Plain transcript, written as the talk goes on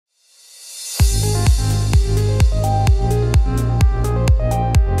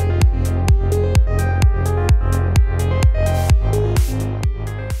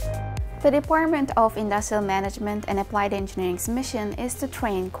The Department of Industrial Management and Applied Engineering's mission is to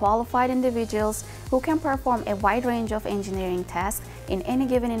train qualified individuals who can perform a wide range of engineering tasks in any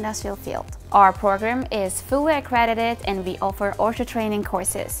given industrial field. Our program is fully accredited and we offer auto training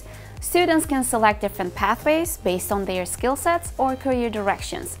courses. Students can select different pathways based on their skill sets or career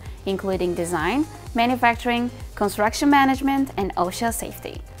directions, including design, manufacturing, construction management, and OSHA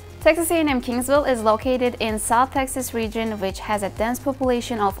safety. Texas A&M Kingsville is located in South Texas region, which has a dense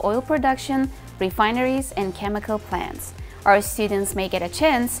population of oil production, refineries, and chemical plants. Our students may get a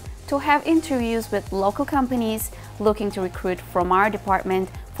chance to have interviews with local companies looking to recruit from our department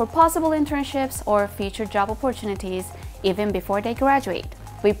for possible internships or future job opportunities even before they graduate.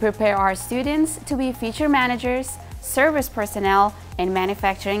 We prepare our students to be feature managers, service personnel, and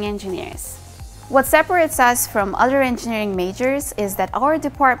manufacturing engineers. What separates us from other engineering majors is that our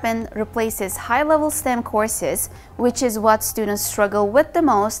department replaces high-level STEM courses, which is what students struggle with the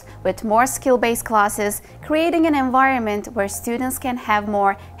most, with more skill-based classes, creating an environment where students can have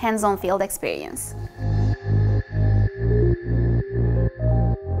more hands-on field experience.